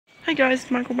Hi guys,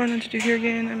 it's Michael Brennan to do here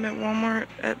again. I'm at Walmart,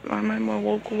 I'm at my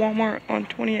local Walmart on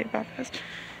 28 bypass.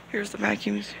 Here's the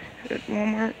vacuums at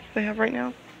Walmart they have right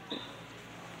now.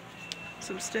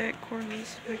 Some stick,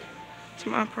 cordless,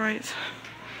 some uprights.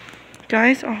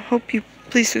 Guys, I hope you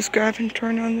please subscribe and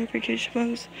turn on notification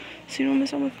bells so you don't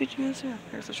miss all my future videos. Yeah,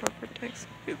 here's the shark fruit tags.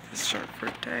 Look at this shark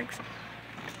fruit tags.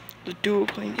 The dual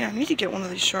clean. Yeah, I need to get one of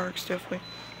these sharks, definitely.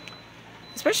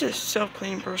 Especially the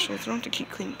self-cleaning bristles. I don't have to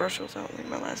keep cleaning bristles out like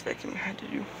my last vacuum I had to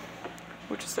do.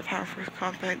 Which is the Powerful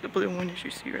Compact, the blue one as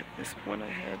you see right there. This is one I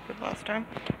had the last time.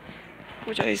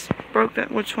 Which I broke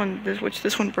that, which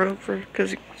this one broke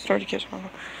because it started catching on.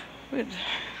 But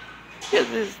yeah,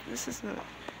 this is the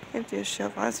emptiest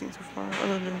shelf I've seen so far,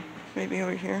 other than maybe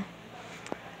over here.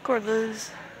 Cordless.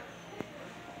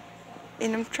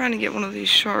 And I'm trying to get one of these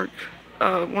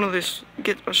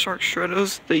get a shark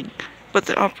shredders. But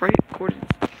the upright corded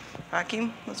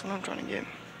vacuum, that's what I'm trying to get.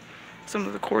 Some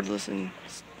of the cordless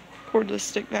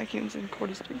stick vacuums and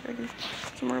cordless stick vacuums.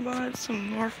 Some robots,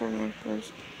 some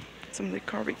R414s, some of the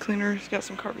carpet cleaners. Got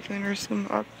some carpet cleaners,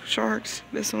 some sharks,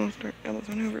 missiles,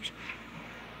 Amazon Hoovers.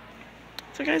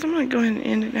 So guys, I'm gonna go ahead and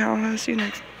end it now. I'll see you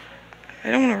next.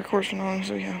 I don't want to record for long,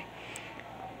 so yeah.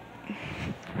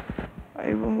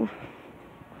 I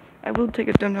will take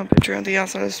a dumbed down picture at the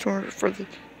outside of the store for the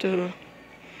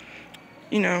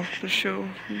show,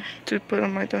 to put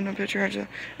on my thumbnail picture.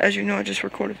 As you know, I just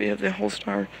recorded a video of the whole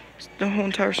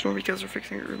entire store because they're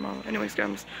fixing it remodel. Anyways,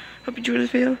 guys, hope you enjoyed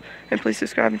this video, and please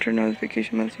subscribe and turn on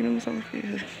notification bells so you don't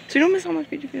miss all my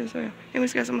videos. So yeah.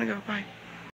 Anyways, guys, I'm gonna go. Bye.